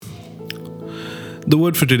The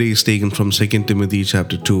word for today is taken from 2 Timothy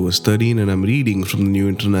chapter 2 verse 13, and I'm reading from the New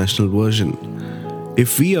International Version.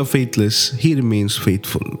 If we are faithless, he remains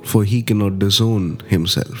faithful, for he cannot disown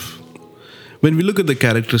himself. When we look at the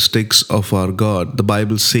characteristics of our God, the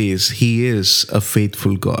Bible says he is a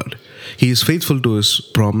faithful God. He is faithful to his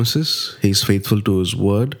promises, he is faithful to his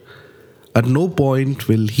word. At no point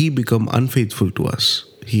will he become unfaithful to us.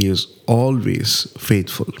 He is always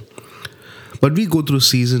faithful. But we go through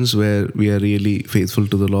seasons where we are really faithful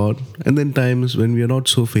to the Lord, and then times when we are not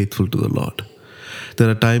so faithful to the Lord.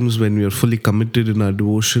 There are times when we are fully committed in our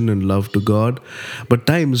devotion and love to God, but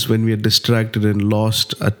times when we are distracted and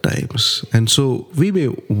lost at times. And so we may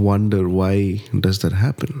wonder, why does that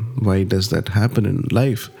happen? Why does that happen in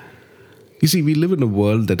life? You see, we live in a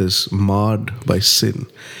world that is marred by sin.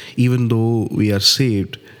 Even though we are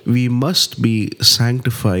saved, we must be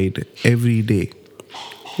sanctified every day.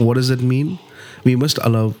 What does that mean? We must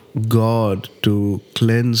allow God to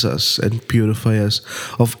cleanse us and purify us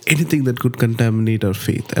of anything that could contaminate our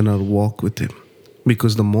faith and our walk with Him.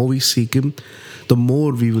 Because the more we seek Him, the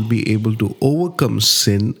more we will be able to overcome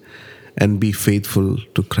sin and be faithful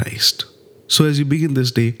to Christ. So as you begin this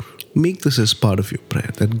day, make this as part of your prayer,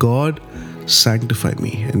 that God sanctify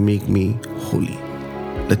me and make me holy.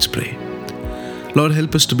 Let's pray. Lord,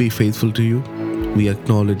 help us to be faithful to you. We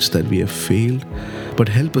acknowledge that we have failed, but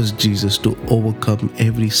help us, Jesus, to overcome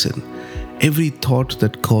every sin, every thought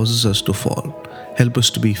that causes us to fall. Help us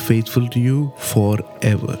to be faithful to you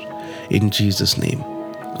forever. In Jesus' name,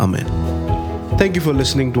 Amen. Thank you for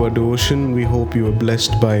listening to our devotion. We hope you were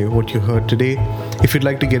blessed by what you heard today. If you'd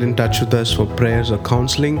like to get in touch with us for prayers or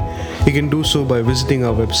counseling, you can do so by visiting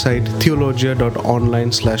our website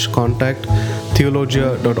theologia.online/contact,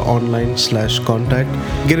 theologia.online/contact.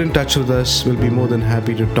 Get in touch with us. We'll be more than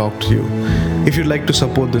happy to talk to you. If you'd like to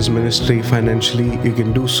support this ministry financially, you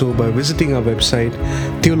can do so by visiting our website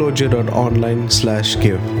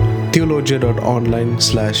theologia.online/give,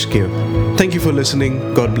 theologia.online/give. Thank you for listening.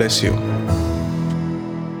 God bless you.